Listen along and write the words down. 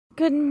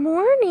Good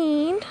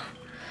morning.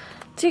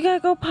 Do you gotta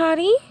go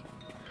potty?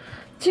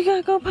 Do you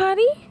gotta go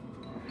potty?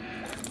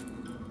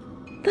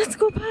 Let's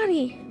go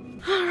potty.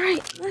 All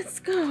right,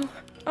 let's go.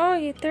 Oh,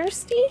 you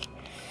thirsty?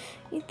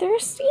 You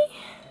thirsty?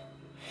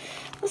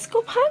 Let's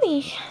go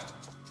potty.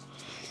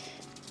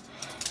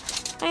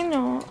 I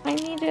know, I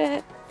need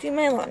to do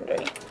my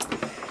laundry.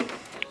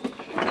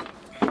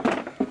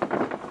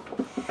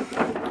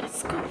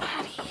 Let's go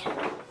potty.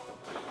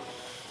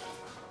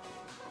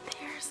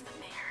 There's the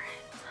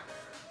parrot.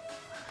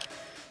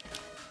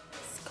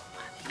 Let's go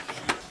potty.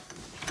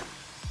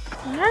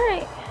 All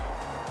right.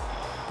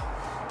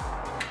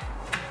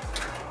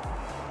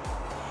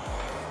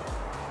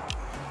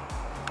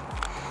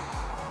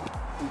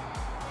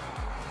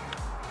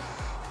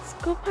 Let's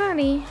go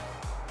potty.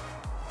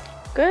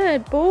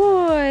 Good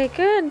boy.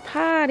 Good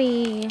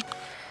potty.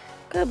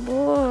 Good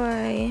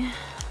boy.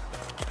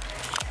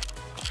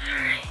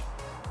 Alright.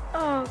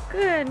 Oh,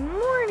 good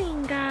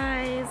morning,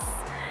 guys.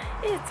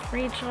 It's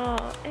Rachel.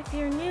 If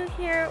you're new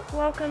here,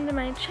 welcome to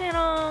my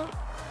channel.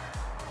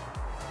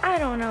 I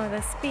don't know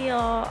the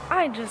spiel.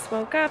 I just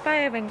woke up. I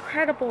have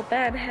incredible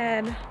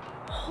bedhead.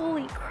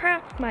 Holy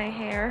crap, my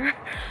hair.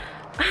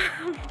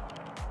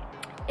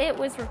 It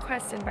was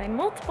requested by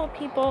multiple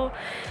people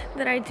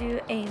that I do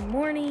a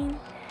morning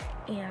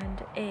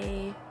and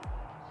a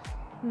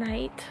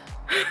night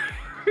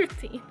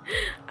routine.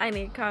 I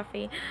need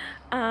coffee.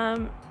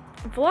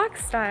 Vlog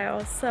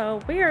style.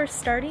 So we are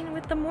starting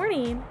with the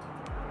morning,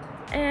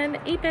 and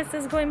Apis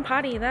is going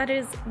potty. That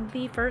is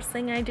the first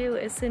thing I do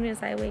as soon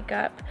as I wake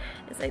up,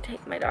 is I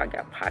take my dog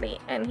out potty,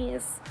 and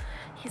he's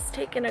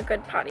taking a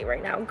good potty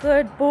right now.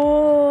 Good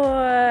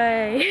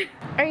boy.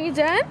 Are you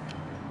done?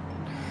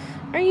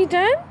 Are you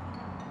done?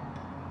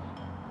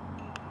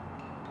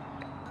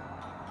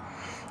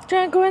 Do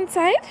you want to go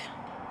inside?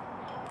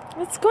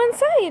 Let's go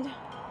inside.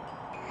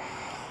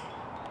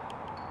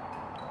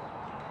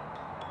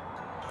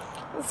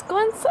 Let's go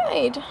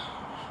inside.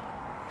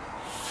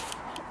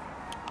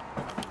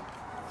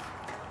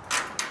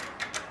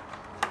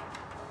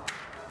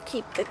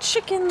 Keep the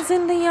chickens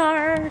in the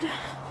yard.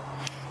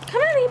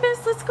 Come on,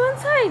 Apis, let's go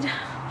inside.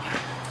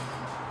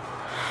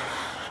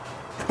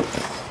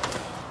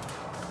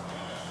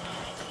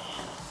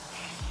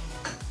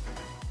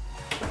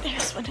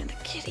 There's one of the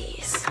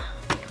kitties.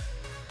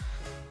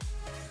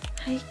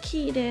 Hi,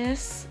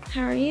 Ketis.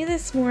 How are you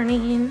this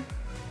morning?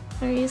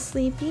 Are you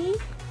sleepy?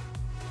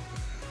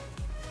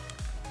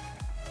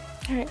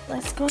 Alright,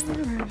 let's go in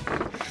the room.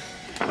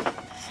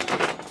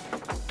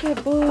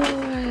 Good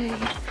boy.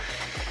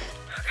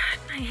 Oh god,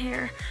 my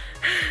hair.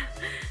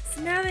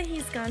 So now that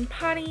he's gone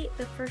potty,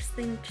 the first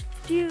thing to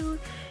do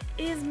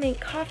is make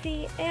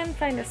coffee and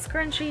find a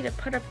scrunchie to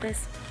put up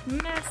this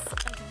mess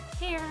of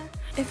hair.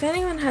 If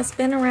anyone has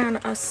been around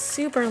a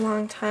super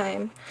long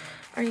time,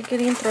 are you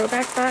getting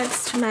throwback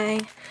vibes to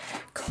my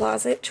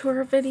closet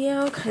tour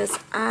video? Because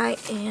I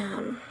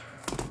am.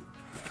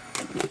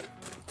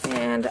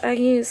 And I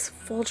use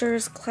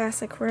Folgers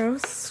Classic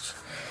Roast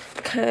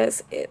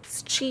because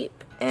it's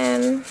cheap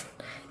and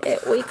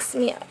it wakes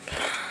me up.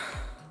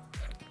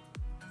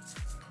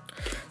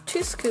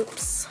 2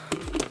 scoops.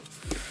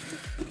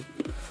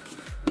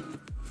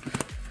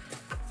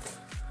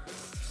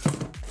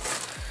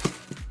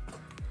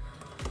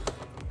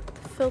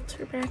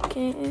 Filter back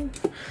in.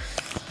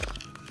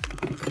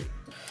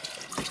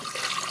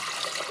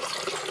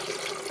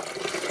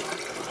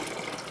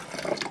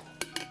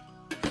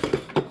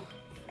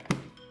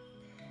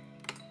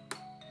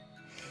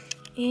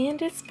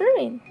 And it's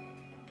brewing.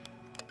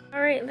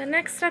 Alright, the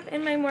next step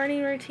in my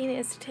morning routine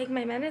is to take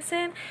my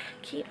medicine,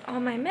 keep all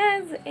my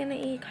meds in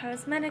a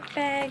cosmetic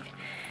bag,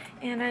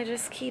 and I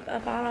just keep a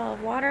bottle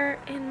of water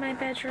in my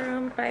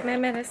bedroom by my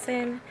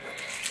medicine.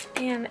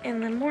 And in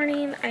the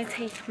morning, I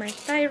take my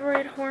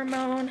thyroid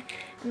hormone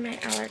and my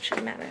allergy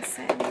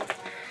medicine.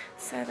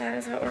 So that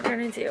is what we're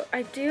going to do.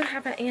 I do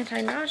have an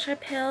anti-nausea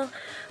pill,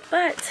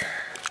 but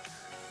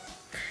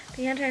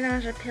the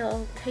anti-nausea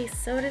pill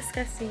tastes so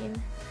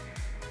disgusting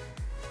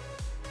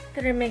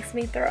that it makes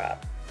me throw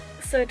up.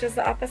 So it does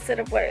the opposite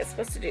of what it's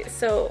supposed to do.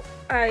 So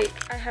I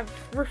have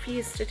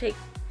refused to take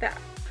that.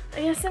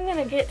 I guess I'm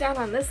gonna get down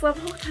on this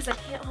level because I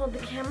can't hold the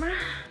camera.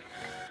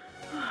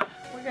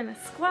 We're gonna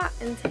squat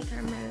and take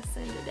our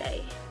medicine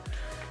today.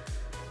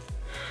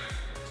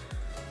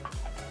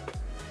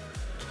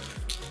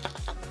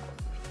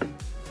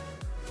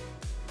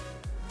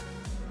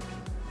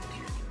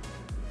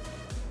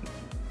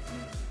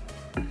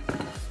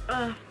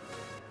 I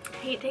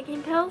hate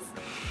taking pills.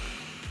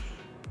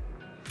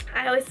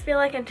 I always feel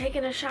like I'm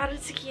taking a shot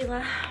of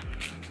tequila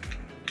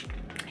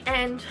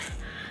and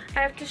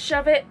I have to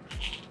shove it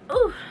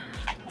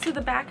to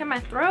the back of my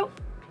throat.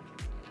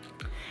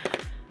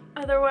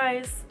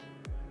 Otherwise,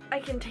 I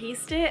can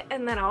taste it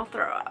and then I'll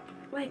throw up.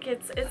 Like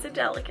it's a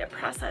delicate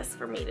process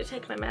for me to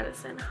take my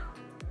medicine.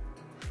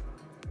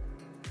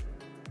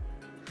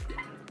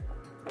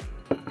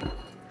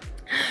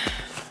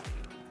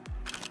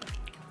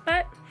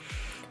 But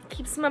it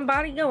keeps my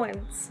body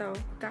going, so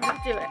gotta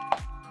do it.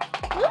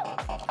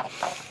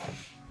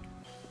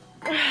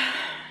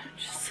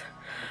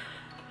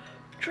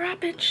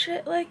 dropping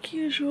shit like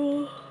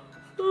usual.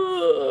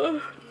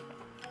 Ugh.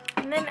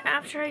 And then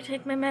after I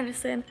take my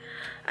medicine,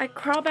 I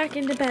crawl back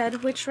into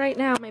bed, which right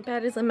now my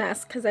bed is a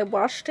mess because I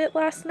washed it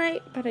last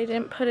night, but I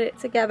didn't put it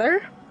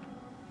together.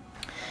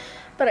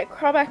 But I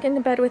crawl back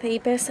into bed with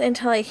Apis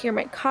until I hear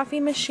my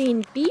coffee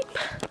machine beep.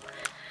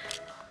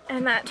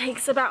 And that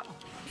takes about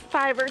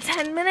 5 or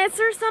 10 minutes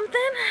or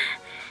something.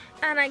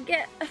 And I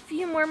get a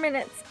few more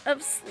minutes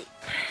of sleep.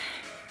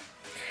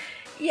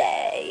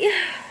 Yay!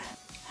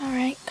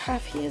 Alright,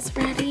 coffee is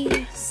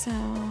ready. So,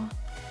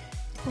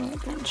 pour a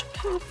bunch of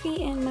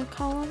coffee in my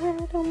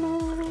Colorado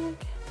mug.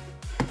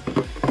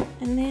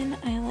 And then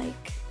I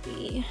like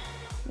the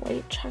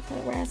white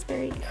chocolate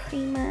raspberry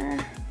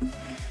creamer.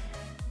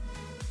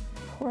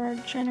 Pour a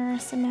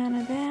generous amount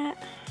of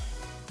that.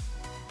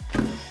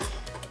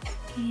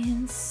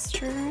 And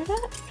stir it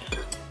up.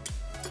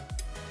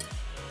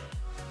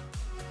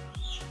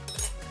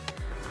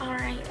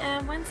 Alright,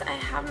 and once I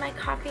have my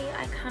coffee,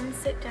 I come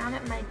sit down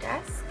at my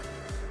desk.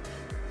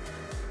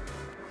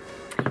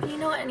 If you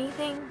know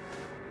anything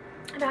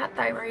about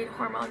thyroid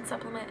hormone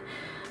supplement,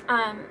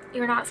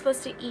 you're not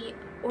supposed to eat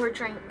or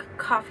drink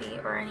coffee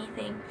or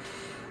anything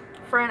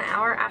for an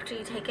hour after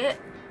you take it.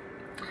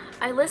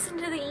 I listen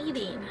to the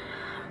eating,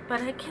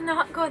 but I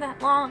cannot go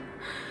that long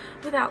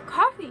without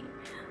coffee.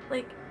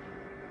 Like,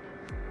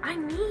 I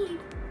need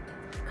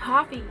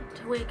coffee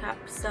to wake up,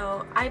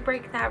 so I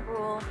break that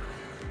rule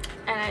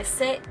and I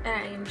sit and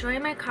I enjoy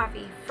my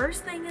coffee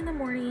first thing in the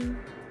morning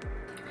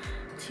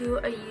to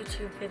a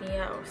YouTube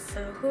video.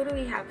 So who do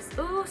we have?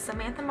 Ooh,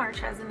 Samantha March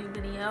has a new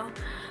video.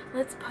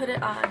 Let's put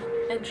it on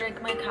and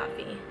drink my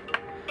coffee.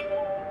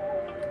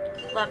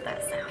 Love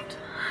that sound.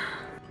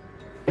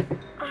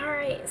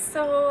 Alright,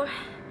 so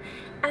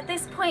at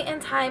this point in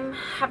time,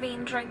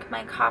 having drank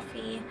my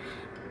coffee,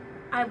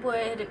 I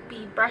would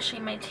be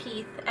brushing my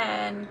teeth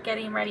and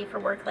getting ready for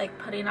work, like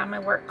putting on my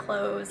work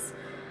clothes,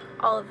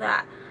 all of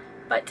that.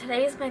 But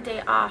today is my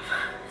day off,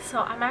 so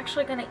I'm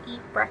actually gonna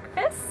eat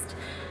breakfast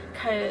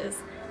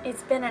because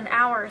it's been an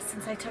hour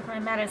since I took my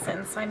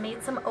medicine. So I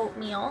made some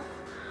oatmeal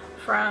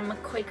from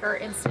Quaker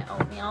Instant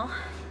Oatmeal,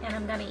 and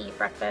I'm gonna eat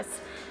breakfast.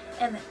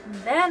 And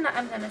then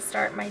I'm gonna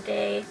start my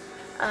day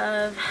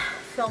of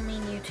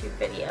filming YouTube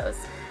videos.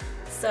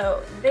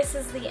 So this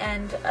is the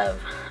end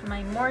of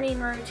my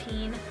morning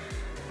routine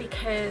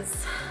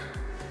because,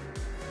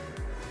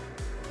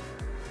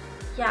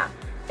 yeah,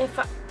 if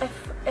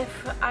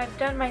I've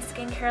done my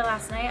skincare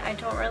last night, I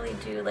don't really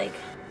do like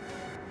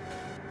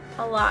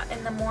a lot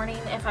in the morning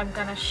if I'm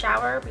gonna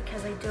shower,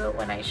 because I do it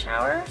when I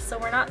shower. So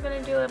we're not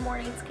gonna do a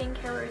morning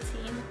skincare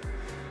routine,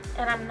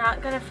 and I'm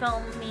not gonna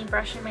film me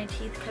brushing my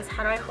teeth because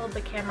how do I hold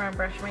the camera and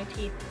brush my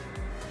teeth?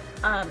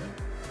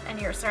 And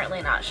you're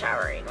certainly not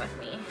showering with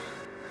me.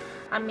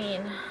 I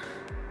mean,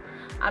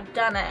 I've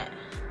done it,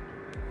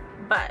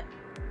 but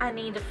I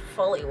need to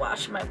fully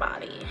wash my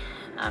body.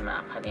 I'm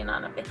not putting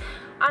on a bit.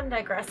 I'm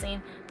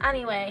digressing.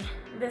 Anyway,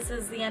 this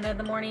is the end of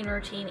the morning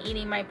routine,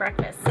 eating my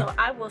breakfast. So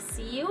I will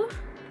see you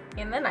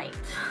in the night.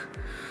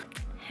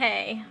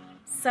 Hey,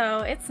 so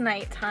it's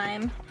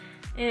nighttime.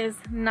 It is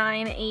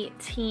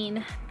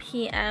 9:18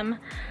 p.m.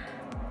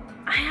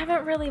 I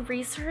haven't really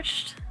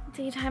researched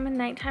daytime and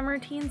nighttime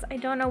routines. I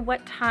don't know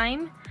what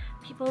time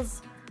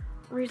people's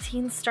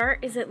routines start.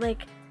 Is it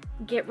like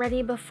get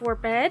ready before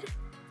bed?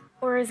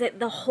 Or is it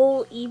the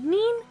whole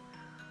evening?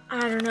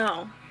 I don't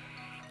know.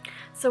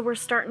 So we're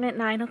starting at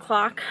 9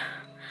 o'clock.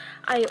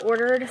 I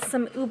ordered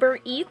some Uber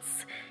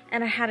Eats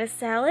and I had a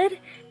salad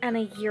and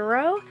a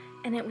gyro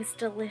and it was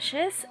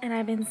delicious, and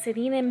I've been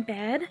sitting in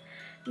bed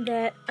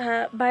that,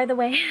 by the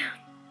way,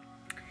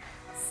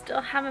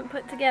 still haven't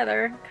put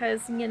together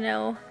because, you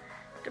know,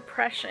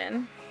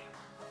 depression.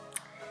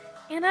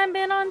 And I've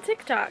been on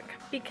TikTok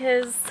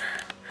because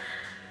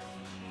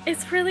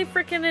it's really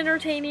freaking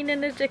entertaining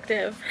and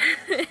addictive.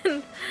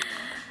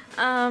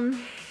 And,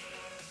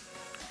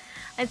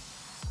 I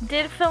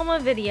did film a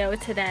video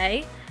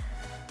today.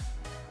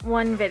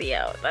 One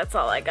video, that's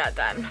all I got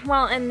done.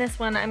 Well, and this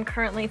one I'm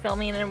currently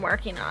filming and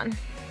working on.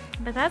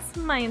 But that's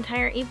my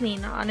entire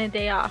evening on a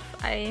day off.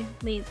 I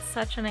lead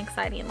such an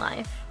exciting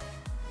life.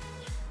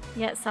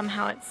 Yet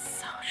somehow it's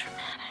so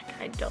dramatic.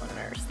 I don't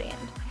understand.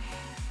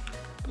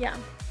 Yeah.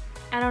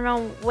 I don't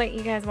know what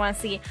you guys want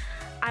to see.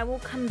 I will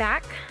come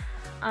back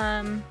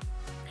and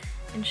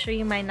show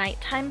you my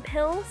nighttime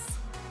pills,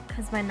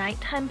 because my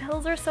nighttime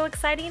pills are so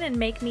exciting and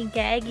make me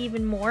gag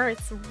even more.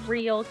 It's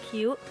real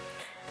cute.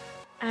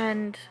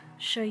 And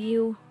show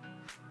you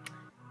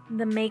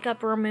the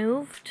makeup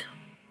removed,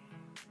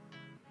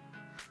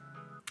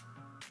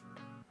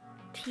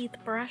 teeth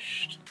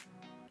brushed.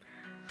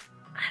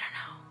 I don't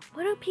know.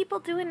 What do people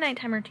do in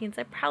nighttime routines?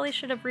 I probably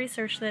should have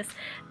researched this.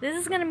 This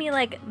is gonna be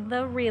like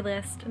the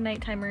realest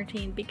nighttime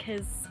routine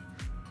because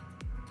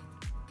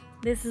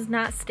this is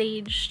not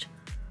staged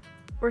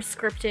or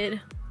scripted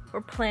or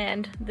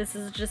planned. This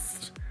is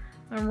just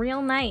a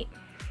real night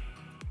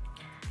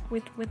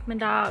with my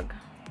dog.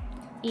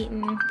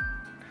 Eaten.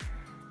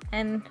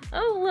 And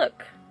oh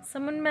look,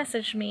 someone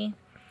messaged me.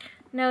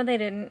 No, they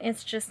didn't.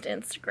 It's just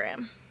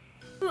Instagram.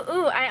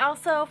 Ooh, I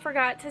also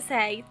forgot to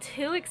say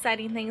 2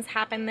 exciting things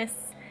happened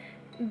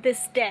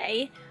this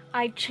day.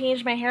 I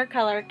changed my hair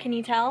color. Can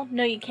you tell?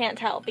 No, you can't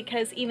tell,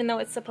 because even though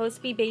it's supposed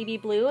to be baby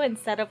blue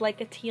instead of like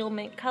a teal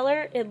mint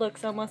color, it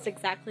looks almost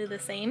exactly the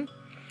same.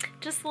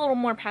 Just a little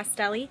more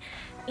pastel-y.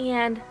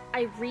 And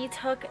I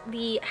retook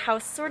the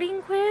house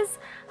sorting quiz.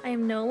 I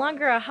am no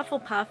longer a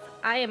Hufflepuff.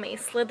 I am a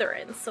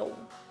Slytherin, so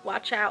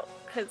watch out,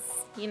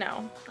 because, you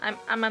know,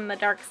 I'm on the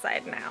dark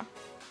side now.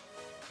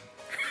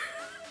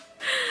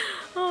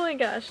 Oh my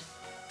gosh.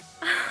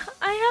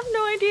 I have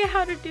no idea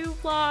how to do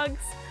vlogs.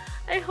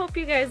 I hope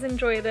you guys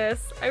enjoy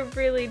this. I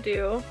really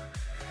do.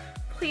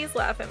 Please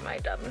laugh at my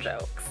dumb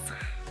jokes.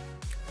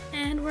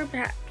 And we're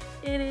back.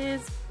 It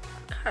is,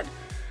 God,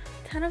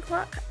 10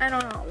 o'clock? I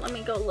don't know. Let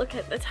me go look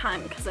at the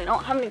time because I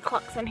don't have any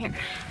clocks in here.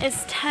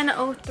 It's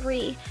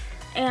 10:03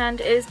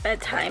 and it is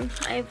bedtime.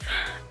 I've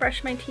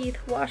brushed my teeth,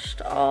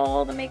 washed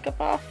all the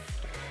makeup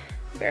off,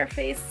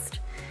 barefaced,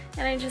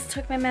 and I just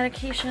took my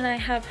medication. I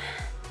have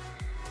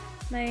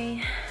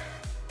my,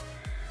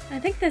 I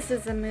think this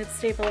is a mood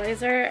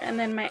stabilizer, and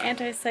then my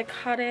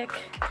antipsychotic,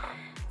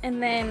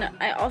 and then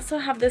I also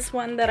have this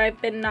one that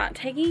I've been not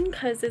taking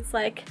because it's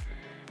like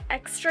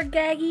extra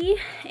gaggy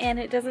and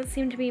it doesn't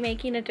seem to be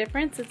making a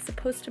difference. It's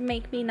supposed to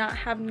make me not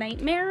have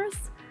nightmares,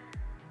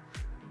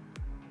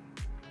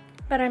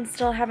 but I'm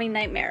still having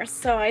nightmares,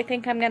 so I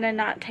think I'm gonna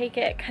not take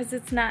it because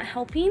it's not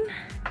helping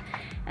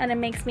and it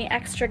makes me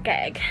extra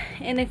gag.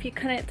 And if you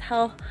couldn't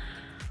tell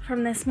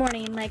from this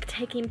morning, like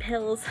taking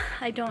pills,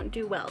 I don't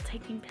do well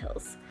taking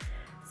pills,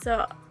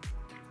 so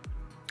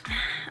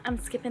I'm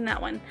skipping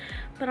that one.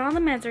 But all the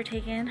meds are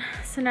taken,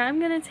 so now I'm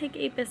gonna take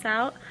Apis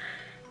out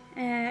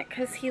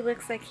because he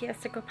looks like he has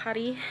to go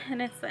potty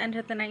and it's the end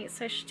of the night,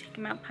 so I should take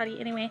him out potty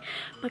anyway.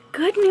 But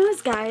good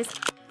news, guys,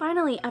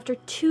 finally after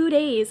 2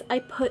 days I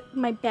put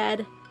my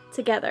bed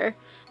together.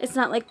 It's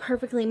not like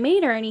perfectly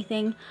made or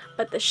anything,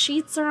 but the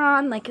sheets are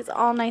on, like it's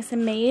all nice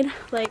and made.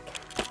 Like,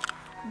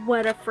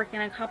 what a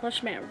freaking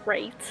accomplishment,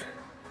 right?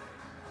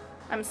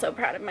 I'm so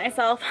proud of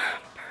myself.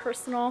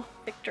 Personal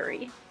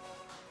victory.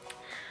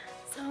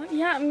 So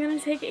yeah, I'm gonna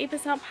take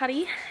Apis out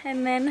potty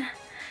and then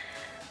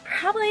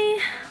probably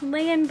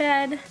lay in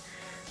bed,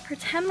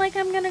 pretend like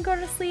I'm gonna go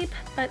to sleep,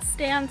 but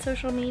stay on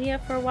social media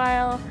for a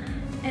while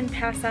and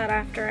pass out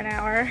after an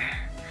hour.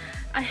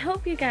 I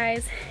hope you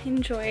guys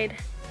enjoyed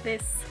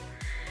this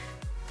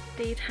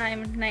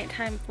daytime,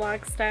 nighttime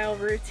vlog style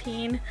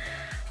routine.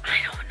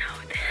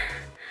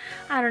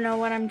 I don't know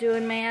what I'm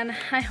doing, man.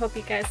 I hope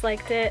you guys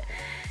liked it.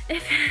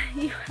 If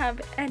you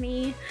have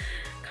any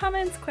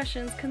comments,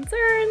 questions,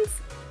 concerns,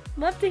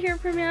 love to hear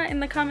from you in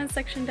the comments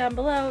section down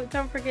below.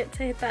 Don't forget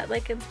to hit that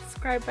like and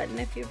subscribe button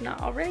if you've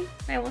not already.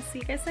 I will see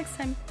you guys next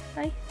time.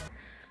 Bye.